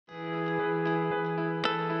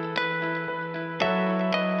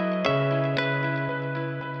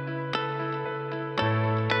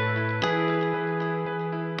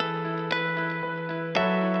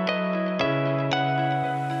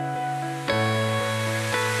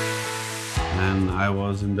and I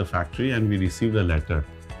was in the factory and we received a letter.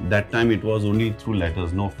 That time it was only through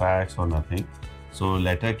letters, no fax or nothing. So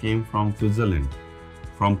letter came from Switzerland,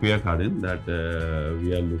 from Pierre Cardin, that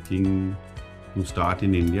we are looking to start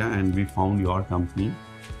in India and we found your company,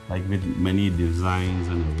 like with many designs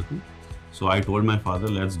and everything. So I told my father,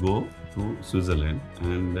 let's go to Switzerland,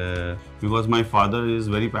 and because my father is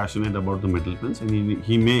very passionate about the metal pens, and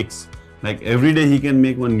he makes, like every day he can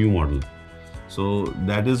make one new model. So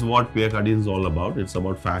that is what Pierre Cardin is all about. It's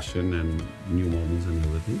about fashion and new models and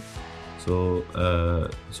everything. So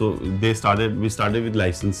we started with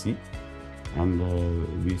licensee, and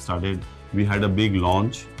we had a big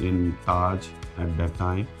launch in Taj at that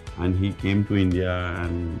time, and he came to India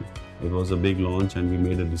and it was a big launch, and we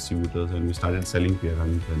made a distributors and we started selling Pierre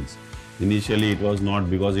Cardin pens. Initially it was not,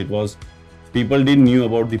 because people didn't knew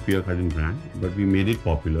about the Pierre Cardin brand, but we made it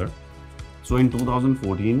popular. So in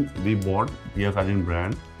 2014 we bought Pierre Cardin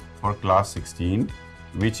brand for class 16,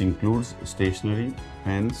 which includes stationery,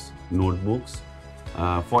 pens, notebooks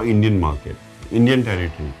for Indian market, Indian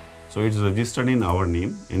territory. So it's registered in our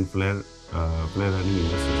name in Flair World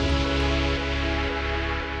Industries.